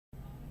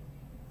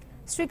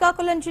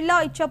శ్రీకాకుళం జిల్లా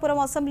ఇచ్చాపురం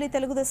అసెంబ్లీ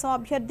తెలుగుదేశం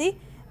అభ్యర్థి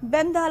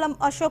బెందాలం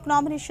అశోక్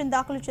నామినేషన్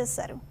దాఖలు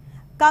చేశారు.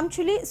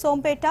 కంచిలి,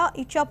 సోంపేట,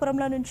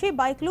 ఇచ్చాపురంలో నుంచి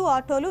బైక్లు,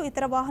 ఆటోలు,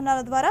 ఇతర వాహనాల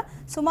ద్వారా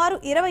సుమారు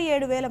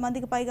 27,000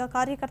 మందికి పైగా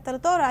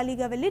కార్యకర్తలతో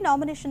ర్యాలీగా వెళ్లి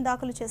నామినేషన్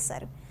దాఖలు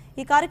చేశారు.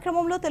 ఈ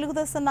కార్యక్రమంలో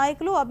తెలుగుదేశం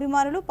నాయకులు,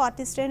 అభిమానులు,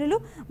 పార్టీ శ్రేణులు,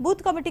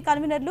 బూత్ కమిటీ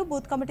కన్వీనర్లు,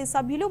 బూత్ కమిటీ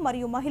సభ్యులు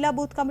మరియు మహిళా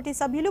బూత్ కమిటీ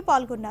సభ్యులు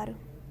పాల్గొన్నారు.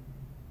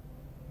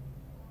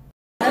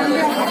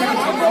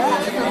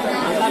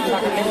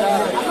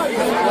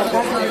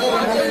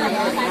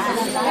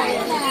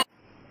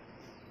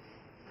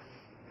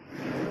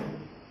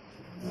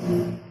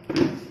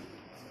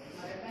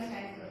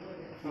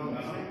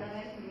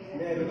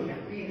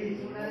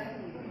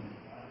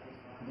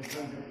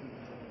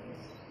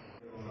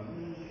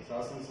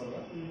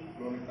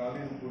 శాసనసభలోని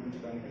ఖాళీని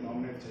పూరించడానికి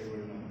నామినేట్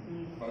చేయబడిన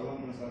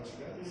భగవంతుని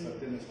సాక్షిగా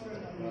సత్యనిష్ట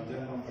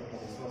రాజ్యాంగం పట్ల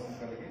విశ్వాసం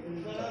కలిగి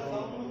చట్టంలో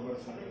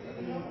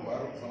పొందుపరిచినట్లుగా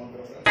వారు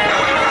సమగ్రంగా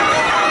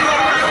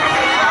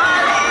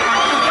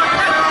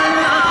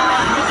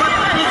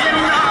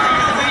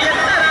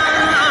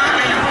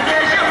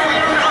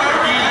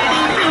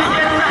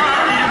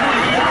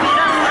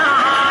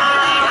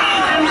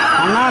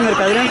మీరు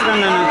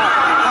కదిలించకండి అన్న.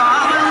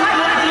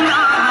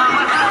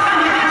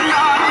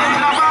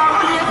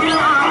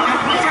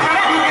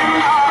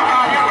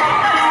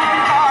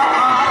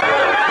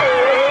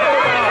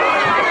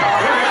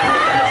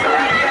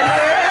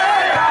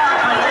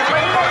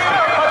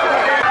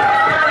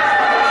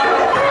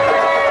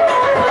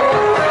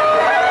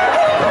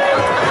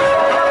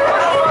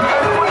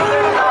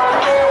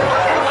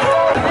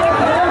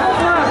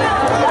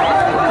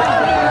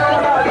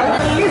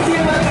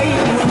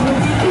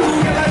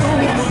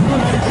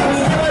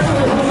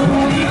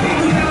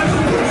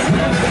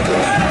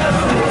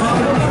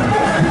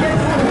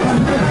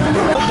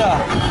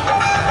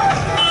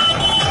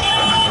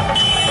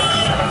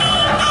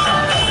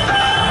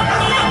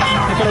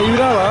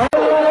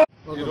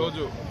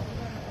 ఈరోజు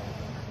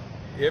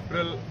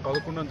ఏప్రిల్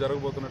 11న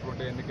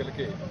జరగబోతున్నటువంటి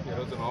ఎన్నికలకి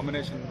ఈరోజు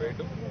నామినేషన్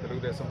వేయడం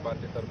తెలుగుదేశం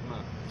పార్టీ తరఫున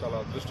చాలా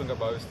అదృష్టంగా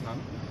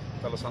భావిస్తున్నాను.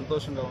 చాలా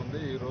సంతోషంగా ఉంది.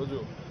 ఈరోజు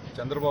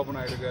చంద్రబాబు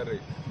నాయుడు గారి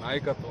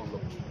నాయకత్వంలో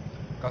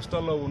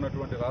కష్టాల్లో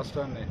ఉన్నటువంటి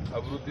రాష్ట్రాన్ని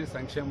అభివృద్ధి,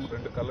 సంక్షేమం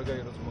రెండు కళ్ళుగా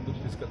ఈరోజు ముందుకు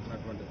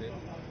తీసుకెళ్తున్నటువంటిది.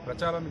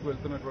 ప్రచారానికి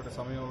వెళ్తున్నటువంటి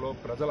సమయంలో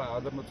ప్రజల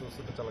ఆదరణ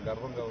చూస్తుంటే చాలా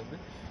గర్వంగా ఉంది.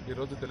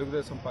 ఈరోజు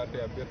తెలుగుదేశం పార్టీ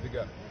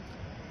అభ్యర్థిగా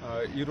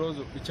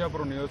ఈరోజు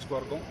ఇచ్చాపురం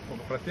నియోజకవర్గం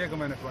ఒక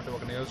ప్రత్యేకమైనటువంటి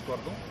ఒక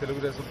నియోజకవర్గం.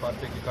 తెలుగుదేశం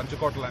పార్టీకి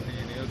కంచుకోట లాంటి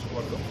ఈ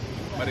నియోజకవర్గం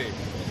మరి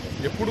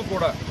ఎప్పుడు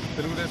కూడా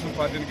తెలుగుదేశం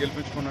పార్టీని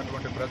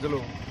గెలిపించుకున్నటువంటి ప్రజలు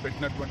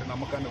పెట్టినటువంటి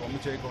నమ్మకాన్ని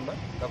వమ్ము చేయకుండా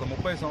గత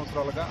 30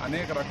 సంవత్సరాలుగా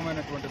అనేక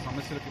రకమైనటువంటి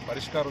సమస్యలకి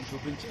పరిష్కారం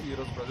చూపించి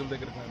ఈరోజు ప్రజల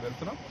దగ్గరికి మేము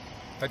వెళ్తున్నాం.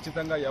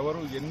 ఖచ్చితంగా ఎవరు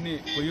ఎన్ని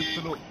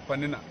కుయుక్తులు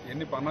పన్నినా,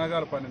 ఎన్ని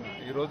పన్నాగాలు పన్నినా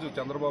ఈరోజు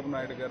చంద్రబాబు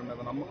నాయుడు గారి మీద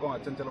నమ్మకం,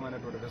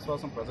 అచంచలమైనటువంటి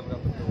విశ్వాసం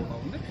ప్రజలందరికీ కూడా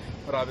ఉంది.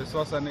 మరి ఆ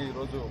విశ్వాసాన్ని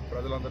ఈరోజు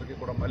ప్రజలందరికీ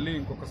కూడా మళ్ళీ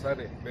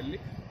ఇంకొకసారి వెళ్ళి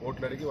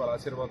ఓట్లు అడిగి వాళ్ళ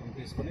ఆశీర్వాదం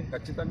తీసుకుని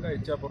ఖచ్చితంగా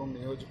ఇచ్చాపురం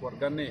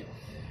నియోజకవర్గాన్ని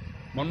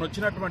మొన్న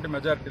వచ్చినటువంటి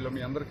మెజారిటీలో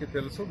మీ అందరికీ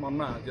తెలుసు,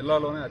 మొన్న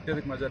జిల్లాలోనే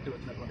అత్యధిక మెజారిటీ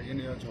వచ్చినటువంటి ఈ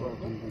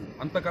నియోజకవర్గం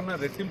అంతకన్నా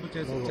రెట్టింపు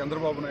చేసి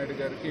చంద్రబాబు నాయుడు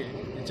గారికి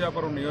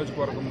ఇచ్చాపురం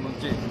నియోజకవర్గం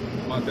నుంచి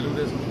మా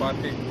తెలుగుదేశం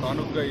పార్టీ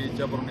కానుకగా ఈ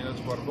ఇచ్చాపురం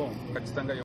నియోజకవర్గం ఖచ్చితంగా